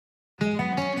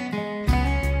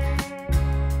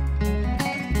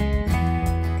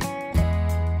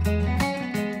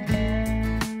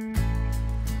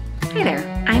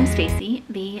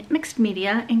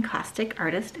media Encaustic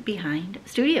Artist behind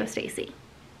Studio Stacy.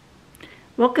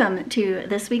 Welcome to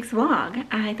this week's vlog.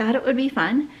 I thought it would be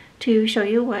fun to show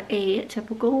you what a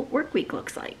typical work week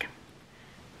looks like.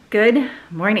 Good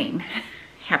morning.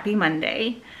 Happy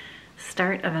Monday.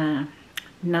 Start of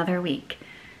another week.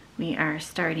 We are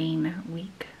starting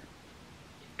week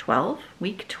 12.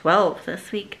 Week 12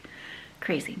 this week.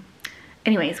 Crazy.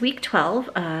 Anyways, week 12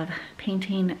 of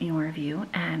painting your view,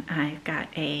 and I've got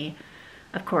a,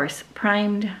 of course,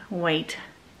 primed white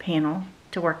panel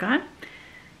to work on.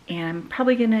 And I'm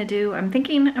probably gonna do, I'm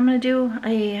gonna do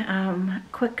a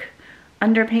quick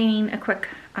underpainting, a quick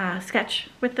sketch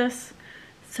with this.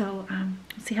 So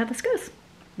let's see how this goes.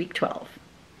 Week 12.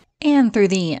 And through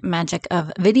the magic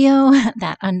of video,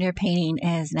 that underpainting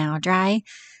is now dry.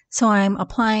 So I'm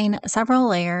applying several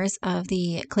layers of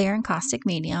the clear encaustic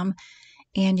medium.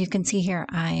 And you can see here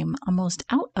I'm almost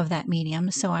out of that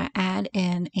medium, so I add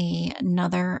in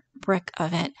another brick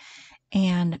of it.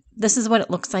 And this is what it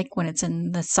looks like when it's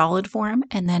in the solid form,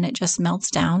 and then it just melts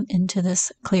down into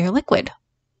this clear liquid.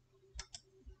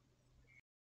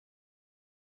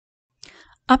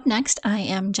 Up next, I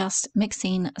am just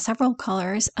mixing several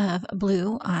colors of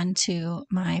blue onto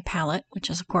my palette, which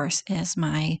is, of course, is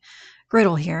my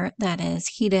griddle here that is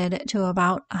heated to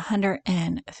about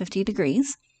 150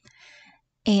 degrees.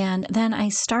 And then I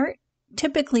start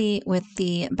typically with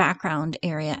the background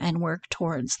area and work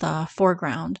towards the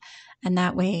foreground. And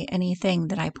that way, anything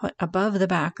that I put above the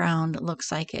background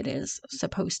looks like it is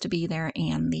supposed to be there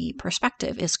and the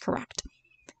perspective is correct,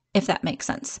 if that makes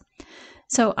sense.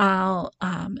 So I'll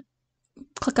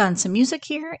click on some music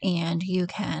here and you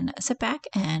can sit back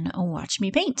and watch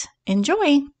me paint.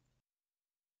 Enjoy!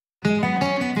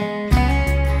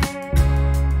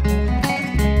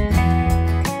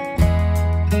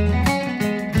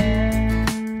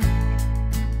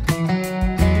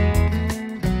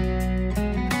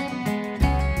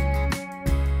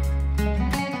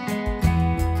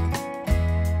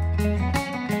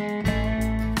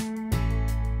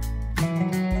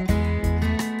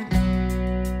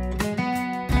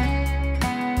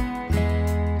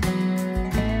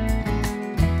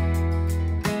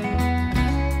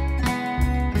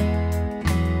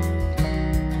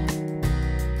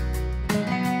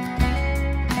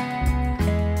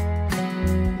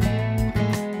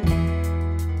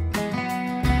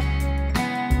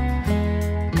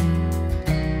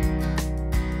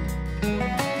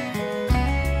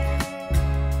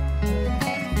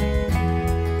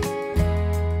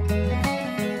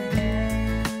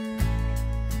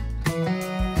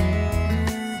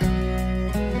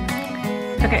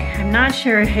 Okay, I'm not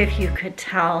sure if you could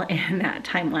tell in that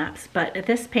time lapse, but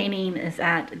this painting is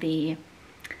at the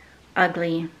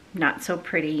ugly, not so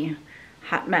pretty,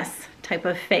 hot mess type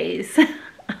of phase.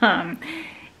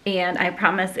 And I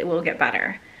promise it will get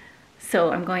better.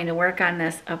 So I'm going to work on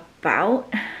this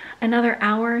about another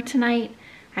hour tonight.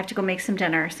 I have to go make some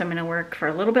dinner, so I'm going to work for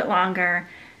a little bit longer.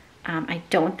 I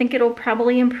don't think it'll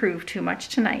probably improve too much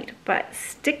tonight, but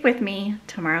stick with me.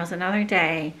 Tomorrow's another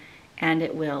day. And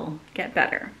it will get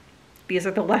better. These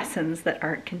are the lessons that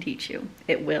art can teach you.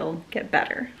 It will get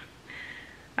better.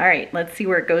 All right, let's see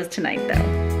where it goes tonight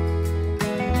though.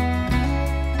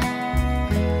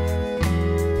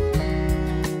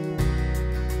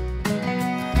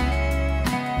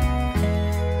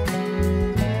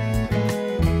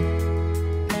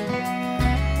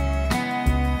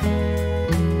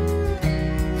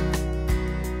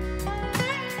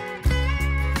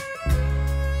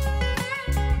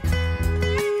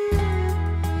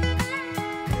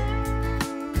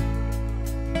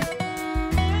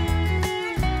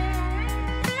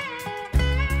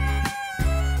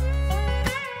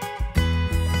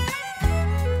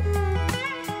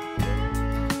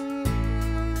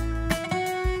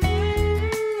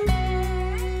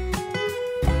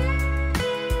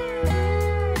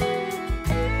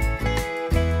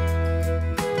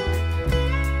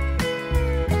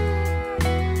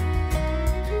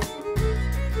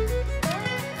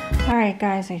 All right,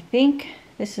 guys, I think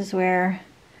this is where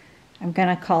I'm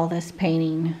gonna call this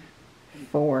painting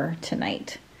for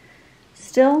tonight.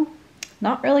 Still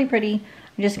not really pretty.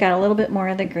 I just got a little bit more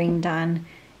of the green done.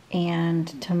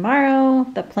 And tomorrow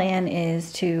the plan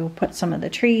is to put some of the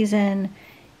trees in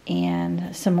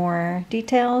and some more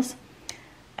details.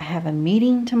 I have a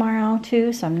meeting tomorrow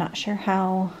too, so I'm not sure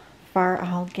how far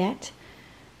I'll get.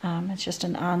 It's just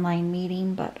an online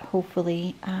meeting, but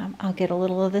hopefully I'll get a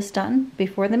little of this done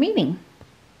before the meeting.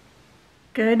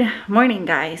 Good morning,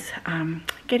 guys.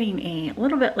 Getting a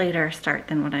little bit later start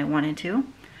than what I wanted to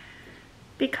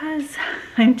because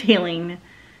I'm dealing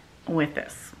with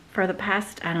this for the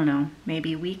past, I don't know,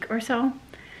 maybe week or so.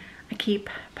 I keep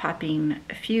popping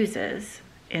fuses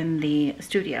in the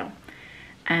studio,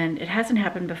 and it hasn't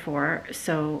happened before,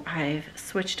 so I've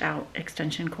switched out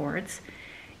extension cords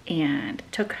and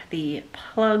took the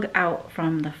plug out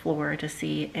from the floor to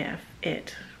see if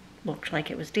it looked like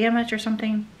it was damaged or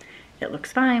something. It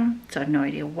looks fine, so I have no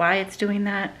idea why it's doing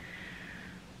that,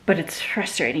 but it's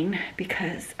frustrating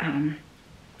because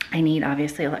I need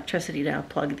obviously electricity to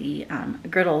plug the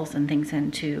griddles and things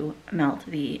in to melt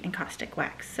the encaustic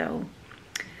wax. So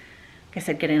like I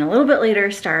said, getting a little bit later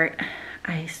start.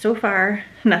 So far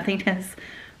nothing has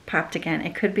popped again.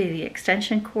 It could be the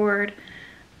extension cord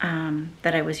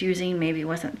that I was using maybe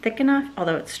wasn't thick enough,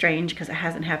 although it's strange because it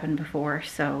hasn't happened before,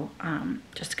 so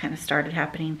just kind of started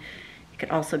happening. It could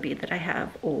also be that I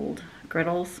have old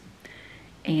griddles,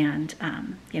 and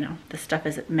you know, the stuff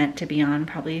isn't meant to be on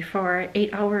probably for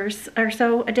 8 hours or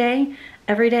so a day,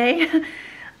 every day.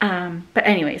 But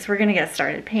anyways, we're gonna get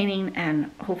started painting,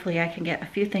 and hopefully I can get a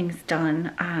few things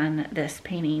done on this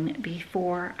painting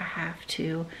before I have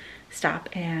to stop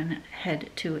and head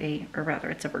to or rather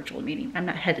it's a virtual meeting. I'm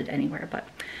not headed anywhere, but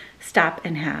stop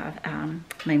and have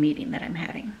my meeting that I'm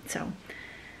having. So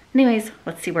anyways,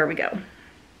 let's see where we go.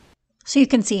 So you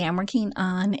can see I'm working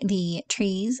on the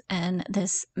trees and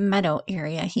this meadow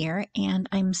area here, and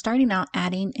I'm starting out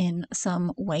adding in some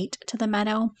white to the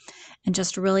meadow and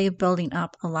just really building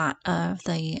up a lot of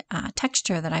the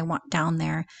texture that I want down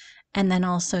there, and then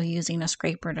also using a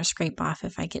scraper to scrape off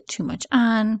if I get too much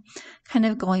on, kind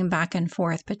of going back and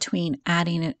forth between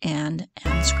adding it in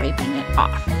and scraping it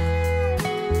off.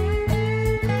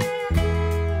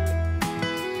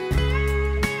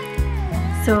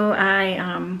 So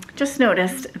I just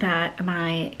noticed that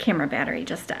my camera battery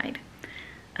just died.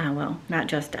 Well, not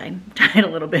just died, died a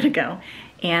little bit ago.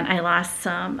 And I lost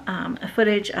some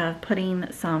footage of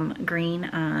putting some green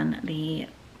on the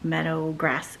meadow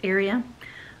grass area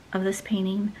of this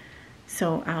painting.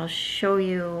 So I'll show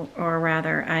you, or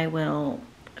rather I will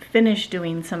finish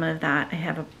doing some of that. I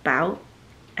have about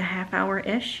a half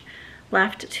hour-ish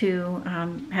left to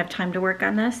have time to work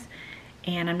on this.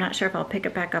 And I'm not sure if I'll pick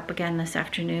it back up again this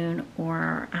afternoon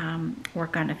or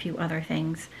work on a few other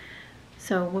things.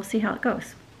 So we'll see how it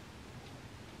goes.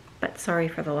 But sorry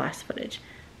for the lost footage.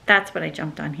 That's what I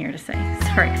jumped on here to say.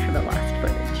 Sorry for the lost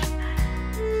footage.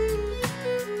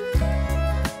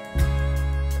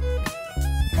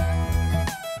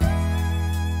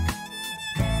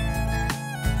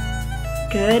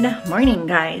 Good morning,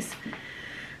 guys.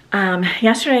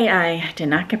 Yesterday I did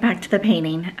not get back to the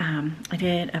painting. I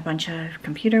did a bunch of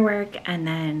computer work, and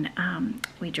then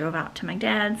we drove out to my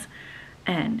dad's,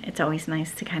 and it's always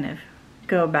nice to kind of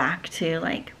go back to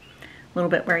like a little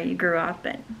bit where you grew up,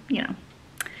 and you know,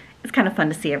 it's kind of fun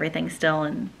to see everything still,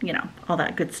 and you know, all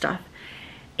that good stuff.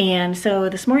 And so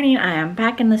this morning I am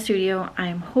back in the studio.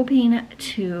 I'm hoping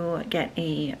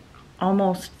to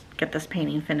almost get this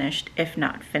painting finished, if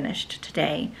not finished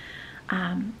today.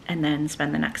 And then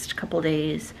spend the next couple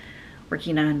days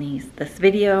working on this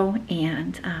video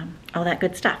and all that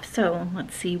good stuff. So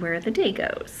let's see where the day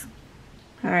goes.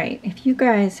 All right, if you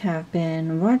guys have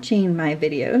been watching my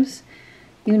videos,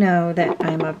 you know that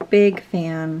I'm a big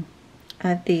fan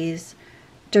of these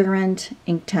Durant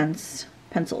Inktense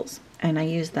pencils, and I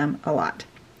use them a lot.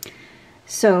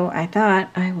 So I thought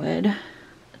I would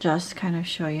just kind of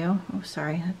show you. Oh,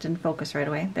 sorry, that didn't focus right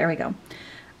away. There we go.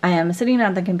 I am sitting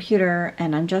on the computer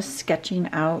and I'm just sketching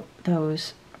out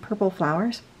those purple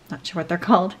flowers. Not sure what they're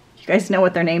called. If you guys know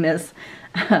what their name is,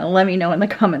 let me know in the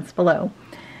comments below.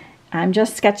 I'm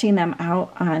just sketching them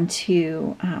out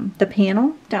onto the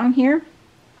panel down here.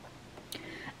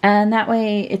 And that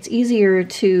way it's easier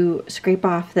to scrape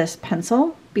off this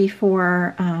pencil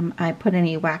before I put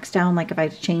any wax down, like if I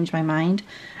change my mind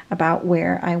about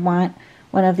where I want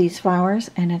one of these flowers,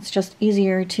 and it's just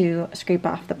easier to scrape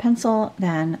off the pencil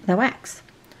than the wax.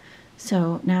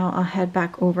 So now I'll head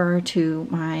back over to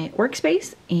my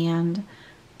workspace and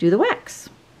do the wax.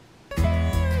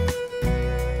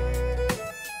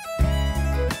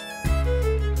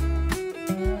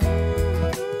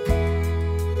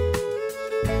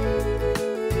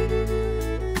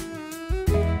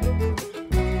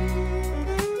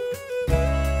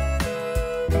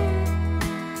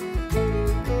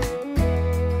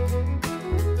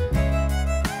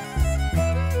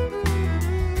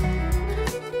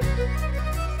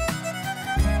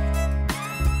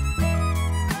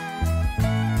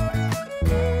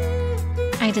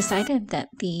 I decided that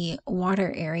the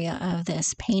water area of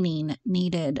this painting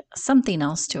needed something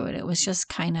else to it. It was just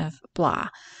kind of blah.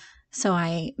 So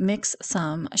I mixed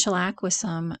some shellac with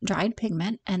some dried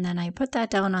pigment, and then I put that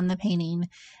down on the painting,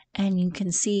 and you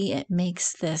can see it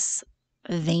makes this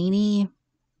veiny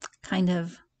kind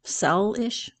of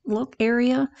cell-ish look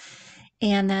area.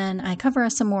 And then I cover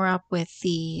some more up with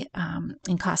the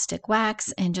encaustic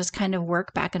wax and just kind of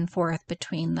work back and forth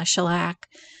between the shellac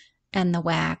and the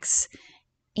wax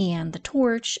and the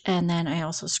torch. And then I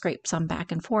also scrape some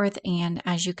back and forth. And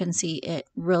as you can see, it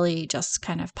really just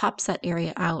kind of pops that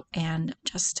area out and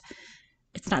just,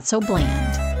 it's not so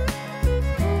bland.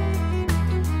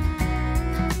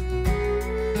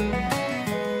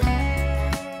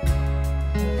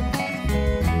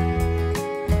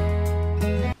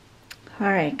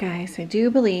 All right, guys, I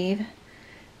do believe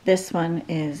this one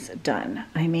is done.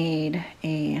 I made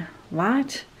a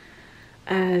lot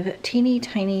of teeny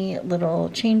tiny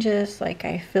little changes, like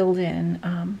I filled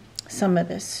in some of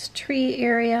this tree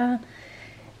area,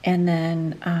 and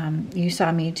then you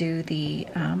saw me do the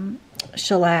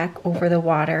shellac over the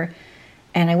water,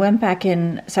 and I went back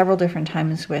in several different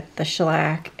times with the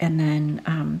shellac and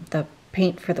then the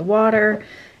paint for the water,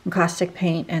 encaustic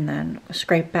paint, and then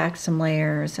scrape back some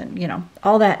layers and, you know,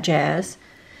 all that jazz.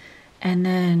 And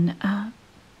then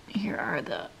here are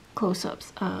the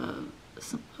close-ups of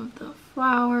some of the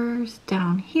flowers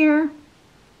down here.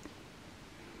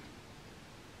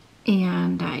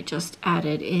 And I just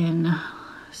added in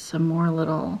some more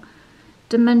little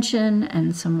dimension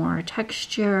and some more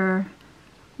texture.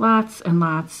 Lots and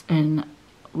lots and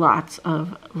lots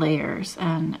of layers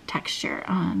and texture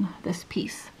on this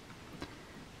piece.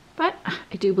 But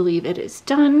I do believe it is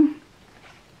done.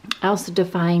 I also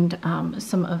defined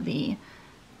some of the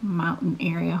mountain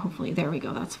area. Hopefully, there we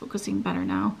go. That's focusing better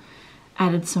now.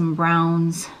 Added some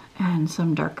browns and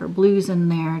some darker blues in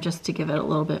there just to give it a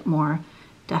little bit more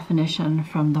definition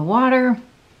from the water.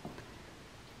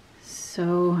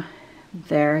 So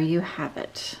there you have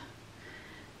it.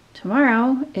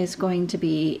 Tomorrow is going to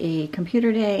be a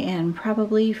computer day and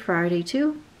probably Friday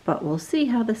too, but we'll see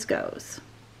how this goes.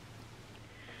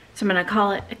 So I'm going to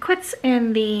call it quits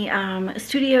in the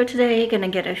studio today. Going to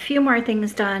get a few more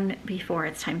things done before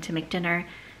it's time to make dinner.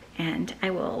 And I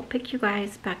will pick you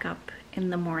guys back up in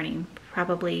the morning,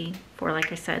 probably for,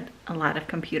 like I said, a lot of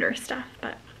computer stuff.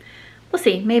 But we'll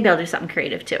see. Maybe I'll do something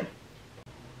creative too.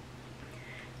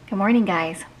 Good morning,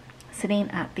 guys.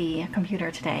 Sitting at the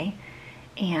computer today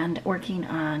and working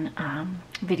on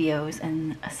videos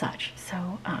and such.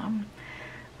 So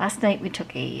last night we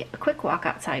took a quick walk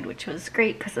outside, which was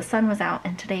great because the sun was out,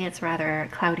 and today it's rather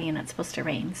cloudy and it's supposed to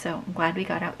rain. So I'm glad we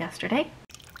got out yesterday.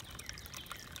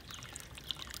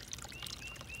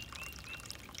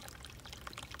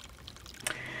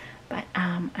 But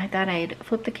I thought I'd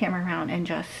flip the camera around and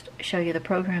just show you the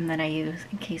program that I use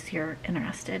in case you're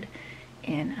interested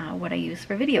in what I use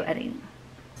for video editing.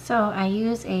 So I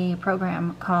use a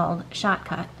program called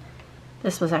Shotcut.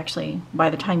 This was actually,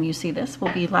 by the time you see this,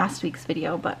 will be last week's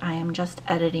video, but I am just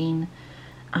editing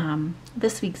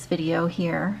this week's video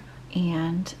here.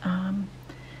 And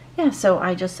yeah, so I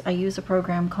use a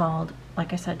program called,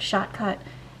 like I said, Shotcut,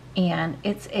 and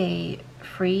it's a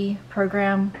free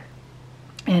program,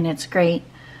 and it's great.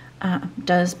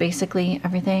 Does basically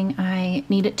everything I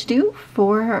need it to do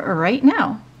for right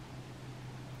now.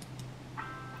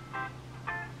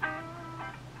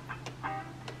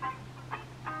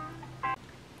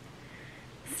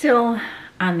 Still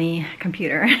on the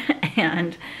computer,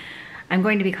 and I'm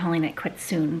going to be calling it quits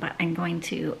soon, but I'm going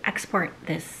to export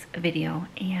this video,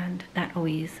 and that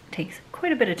always takes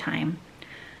quite a bit of time.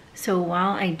 So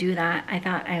while I do that, I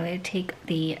thought I would take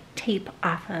the tape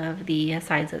off of the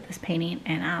sides of this painting,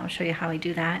 and I'll show you how I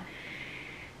do that.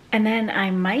 And then I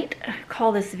might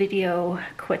call this video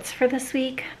quits for this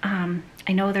week. I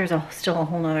know there's still a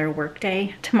whole nother work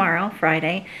day tomorrow,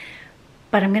 Friday,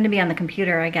 but I'm going to be on the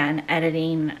computer again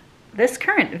editing this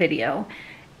current video,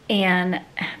 and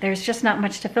there's just not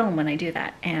much to film when I do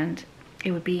that, and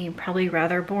it would be probably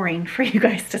rather boring for you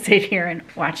guys to sit here and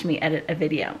watch me edit a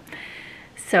video.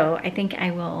 So I think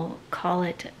I will call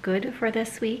it good for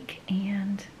this week,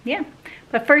 and yeah.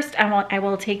 But first I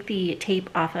will take the tape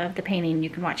off of the painting. You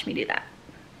can watch me do that.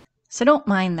 So don't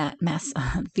mind that mess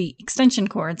of the extension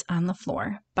cords on the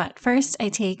floor. But first I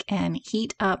take and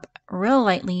heat up real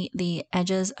lightly the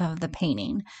edges of the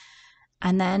painting.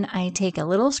 And then I take a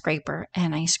little scraper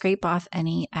and I scrape off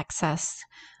any excess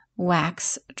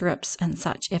wax, drips, and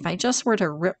such. If I just were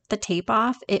to rip the tape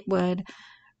off, it would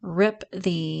rip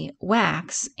the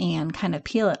wax and kind of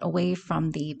peel it away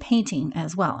from the painting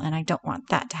as well. And I don't want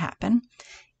that to happen.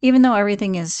 Even though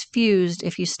everything is fused,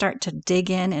 if you start to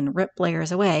dig in and rip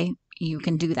layers away, you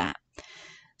can do that.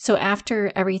 So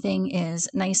after everything is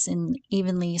nice and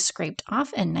evenly scraped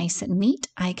off and nice and neat,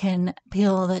 I can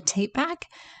peel the tape back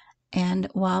and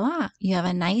voila, you have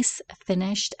a nice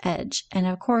finished edge. And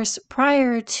of course,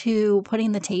 prior to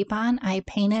putting the tape on, I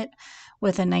paint it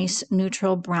with a nice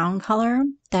neutral brown color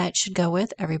that should go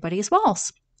with everybody's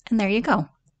walls. And there you go,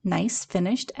 nice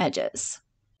finished edges.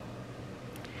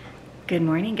 Good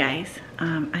morning, guys.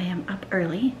 I am up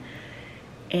early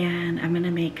and I'm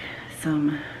gonna make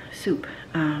some soup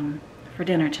for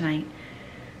dinner tonight.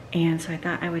 And so I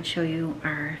thought I would show you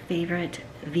our favorite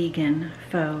vegan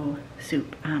pho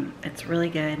soup. It's really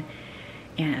good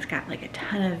and it's got like a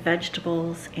ton of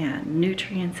vegetables and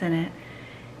nutrients in it.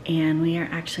 And we are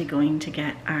actually going to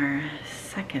get our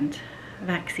second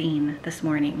vaccine this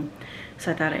morning.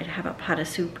 So I thought I'd have a pot of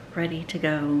soup ready to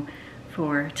go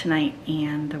for tonight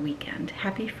and the weekend.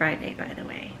 Happy Friday, by the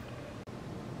way.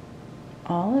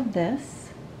 All of this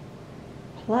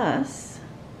plus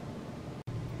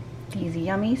these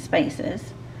yummy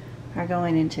spices are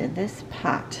going into this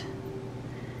pot.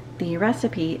 The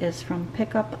recipe is from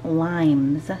Pickup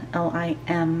Limes,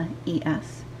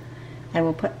 L-I-M-E-S. I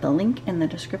will put the link in the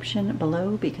description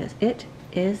below because it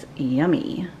is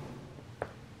yummy.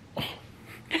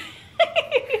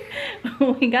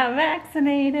 We got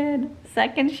vaccinated.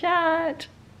 Second shot.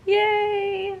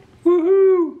 Yay!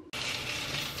 Woohoo!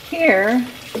 Here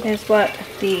is what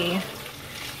the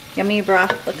yummy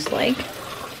broth looks like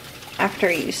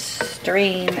after you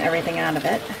strain everything out of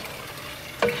it.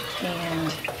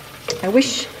 And I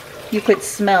wish you could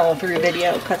smell through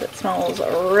video because it smells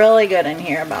really good in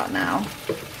here about now.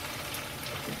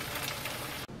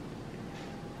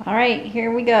 All right,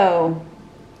 here we go.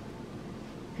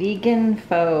 Vegan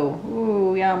pho.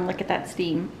 Ooh, yum, look at that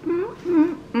steam.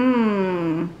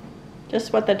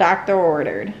 Just what the doctor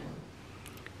ordered.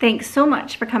 Thanks so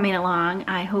much for coming along.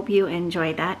 I hope you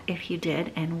enjoyed that. If you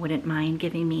did and wouldn't mind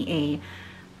giving me a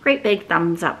great big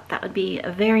thumbs up, that would be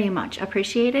very much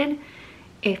appreciated.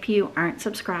 If you aren't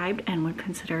subscribed and would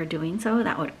consider doing so,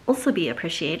 that would also be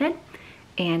appreciated.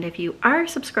 And if you are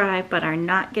subscribed but are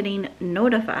not getting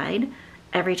notified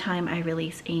every time I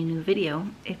release a new video,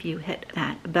 if you hit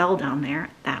that bell down there,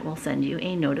 that will send you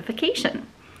a notification.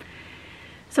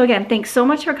 So again, thanks so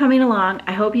much for coming along.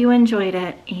 I hope you enjoyed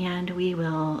it, and we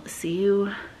will see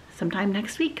you sometime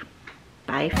next week.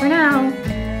 Bye for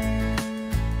now.